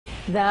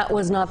That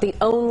was not the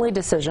only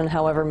decision,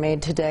 however,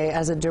 made today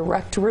as a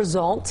direct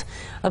result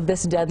of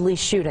this deadly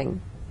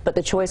shooting. But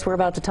the choice we're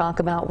about to talk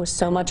about was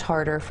so much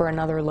harder for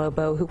another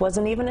Lobo who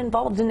wasn't even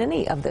involved in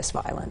any of this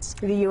violence.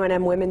 The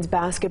UNM women's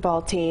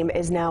basketball team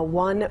is now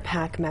one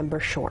PAC member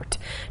short.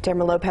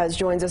 Tamara Lopez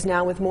joins us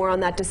now with more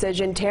on that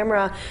decision.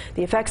 Tamara,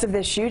 the effects of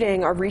this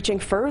shooting are reaching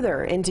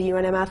further into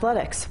UNM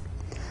athletics.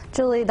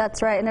 Julie,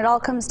 that's right, and it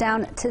all comes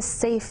down to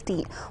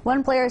safety.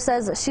 One player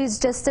says she's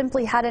just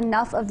simply had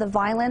enough of the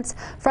violence.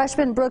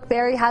 Freshman Brooke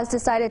Berry has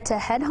decided to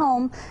head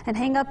home and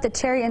hang up the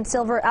cherry and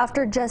silver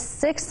after just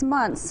 6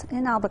 months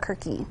in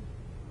Albuquerque.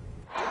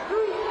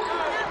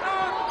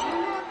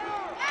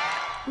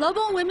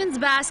 Lobo women's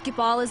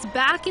basketball is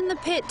back in the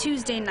pit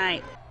Tuesday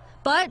night,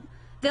 but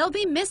they'll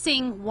be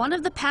missing one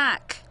of the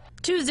pack.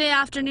 Tuesday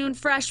afternoon,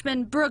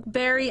 freshman Brooke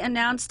Berry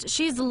announced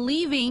she's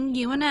leaving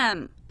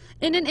UNM.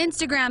 In an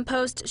Instagram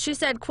post, she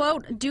said,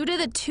 quote, "Due to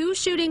the 2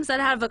 shootings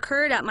that have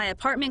occurred at my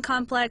apartment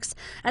complex,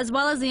 as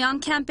well as the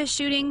on-campus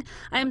shooting,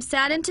 I am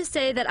saddened to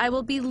say that I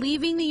will be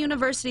leaving the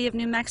University of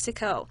New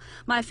Mexico.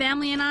 My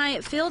family and I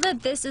feel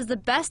that this is the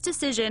best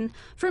decision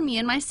for me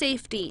and my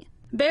safety."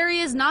 Berry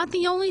is not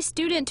the only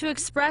student to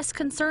express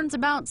concerns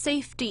about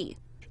safety.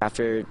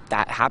 After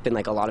that happened,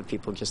 a lot of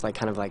people just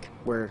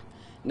were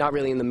not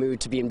really in the mood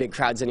to be in big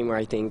crowds anymore,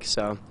 I think,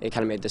 so it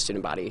kind of made the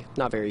student body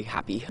not very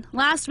happy.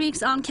 Last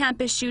week's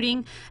on-campus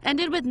shooting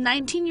ended with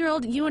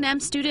 19-year-old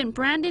UNM student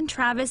Brandon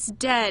Travis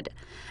dead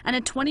and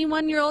a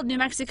 21-year-old New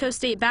Mexico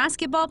State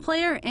basketball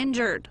player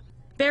injured.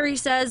 Berry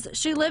says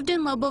she lived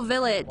in Lobo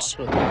Village.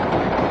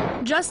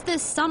 Just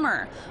this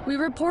summer, we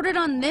reported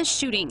on this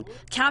shooting,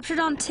 captured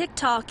on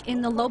TikTok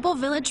in the Lobo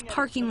Village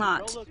parking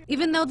lot.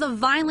 Even though the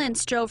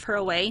violence drove her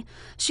away,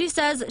 she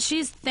says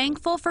she's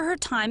thankful for her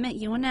time at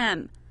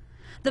UNM.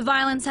 The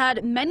violence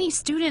had many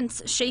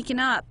students shaken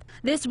up.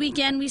 This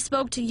weekend, we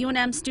spoke to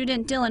UNM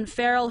student Dylan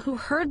Farrell, who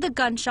heard the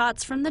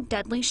gunshots from the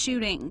deadly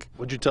shooting.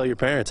 What did you tell your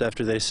parents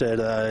after they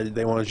said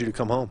they wanted you to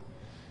come home?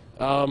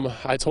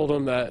 I told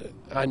them that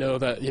I know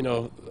that,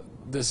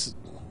 this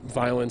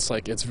violence,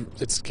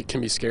 it can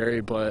be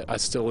scary, but I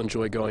still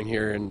enjoy going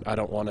here, and I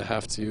don't want to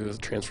have to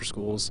transfer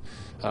schools.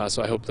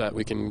 So I hope that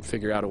we can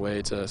figure out a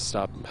way to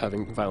stop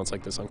having violence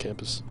like this on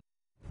campus.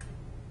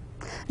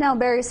 Now,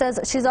 Berry says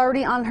she's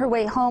already on her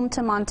way home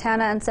to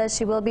Montana and says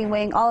she will be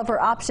weighing all of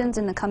her options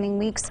in the coming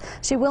weeks.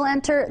 She will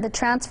enter the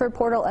transfer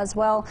portal as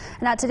well.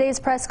 And at today's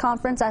press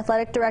conference,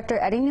 Athletic Director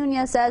Eddie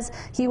Nunez says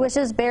he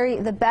wishes Berry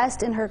the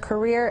best in her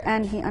career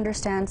and he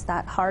understands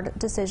that hard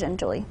decision,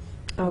 Julie.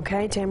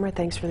 Okay, Tamara,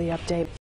 thanks for the update.